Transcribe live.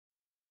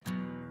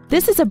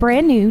This is a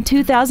brand new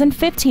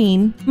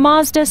 2015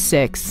 Mazda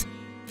 6.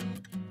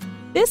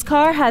 This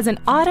car has an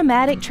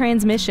automatic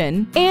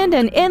transmission and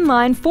an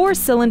inline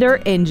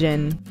 4-cylinder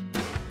engine.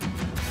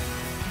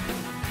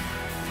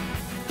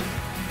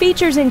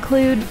 Features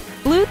include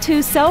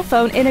Bluetooth cell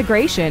phone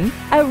integration,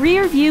 a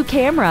rear-view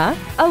camera,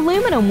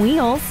 aluminum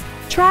wheels,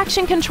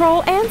 traction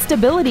control and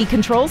stability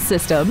control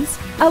systems,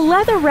 a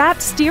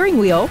leather-wrapped steering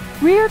wheel,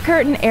 rear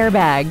curtain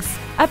airbags,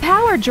 a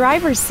power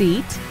driver's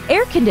seat,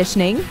 air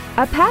conditioning,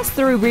 a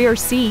pass-through rear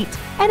seat,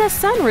 and a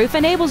sunroof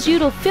enables you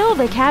to fill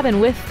the cabin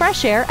with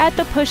fresh air at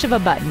the push of a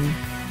button.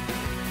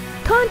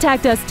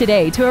 Contact us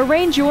today to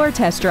arrange your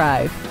test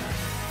drive.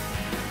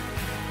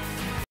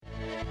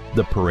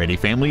 The Peretti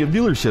family of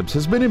dealerships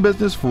has been in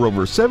business for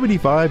over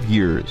 75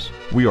 years.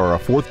 We are a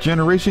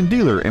 4th-generation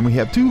dealer and we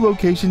have 2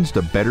 locations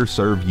to better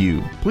serve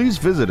you. Please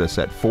visit us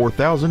at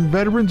 4000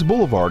 Veterans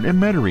Boulevard in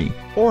Metairie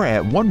or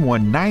at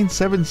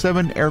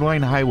 11977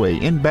 Airline Highway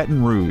in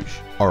Baton Rouge.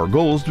 Our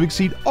goal is to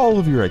exceed all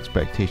of your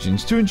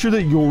expectations to ensure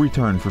that you'll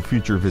return for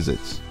future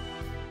visits.